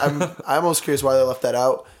funny. Like I'm almost curious why they left that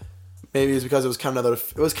out. Maybe it's because it was kind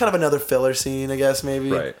of another filler scene, I guess,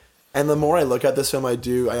 maybe. Right. And the more I look at this film, I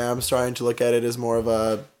am starting to look at it as more of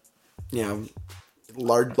a,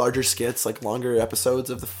 larger skits, like longer episodes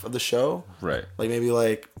of the show. Right. Like maybe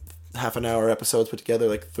like half an hour episodes put together,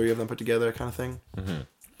 like 3 of them put together, kind of thing. Mm-hmm.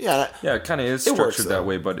 Yeah. Yeah, it kind of is structured that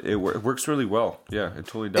way, but it works really well. Yeah, it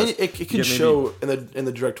totally does. And it can show in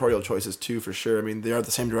the directorial choices too, for sure. I mean, they are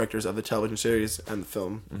the same directors of the television series and the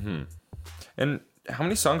film. Mm-hmm. And how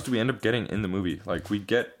many songs do we end up getting in the movie? Like, we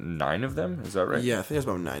get 9 of them? Is that right? Yeah, I think there's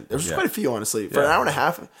about 9. There's quite a few, honestly. For an hour and a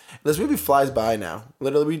half, this movie flies by now.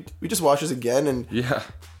 Literally, we just watched this again, and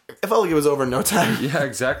it felt like it was over in no time. Yeah,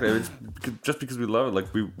 exactly. It's just because we love it.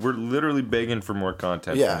 Like, we're literally begging for more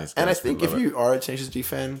content. Yeah, and I think if you are a Tenacious D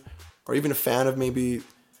fan, or even a fan of maybe,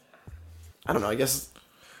 I don't know, I guess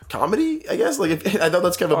comedy, I guess. Like, I thought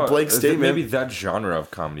that's kind of a blank statement. Maybe that genre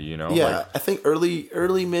of comedy, Yeah, like, I think early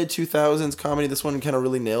mid 2000s comedy, this one kind of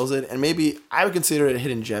really nails it, and maybe I would consider it a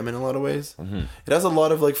hidden gem in a lot of ways. Mm-hmm. It has a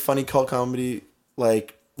lot of like funny cult comedy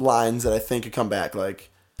like lines that I think could come back,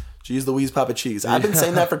 like "Geez Louise, Papa Cheese." I've been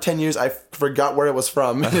saying that for 10 years. I forgot where it was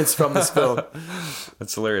from, and it's from this film.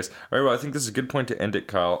 That's hilarious. All right, well, I think this is a good point to end it,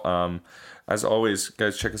 Kyle. As always,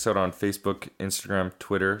 guys, check us out on Facebook, Instagram,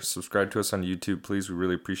 Twitter. Subscribe to us on YouTube, please. We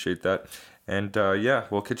really appreciate that. And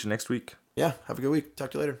we'll catch you next week. Yeah, have a good week.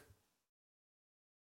 Talk to you later.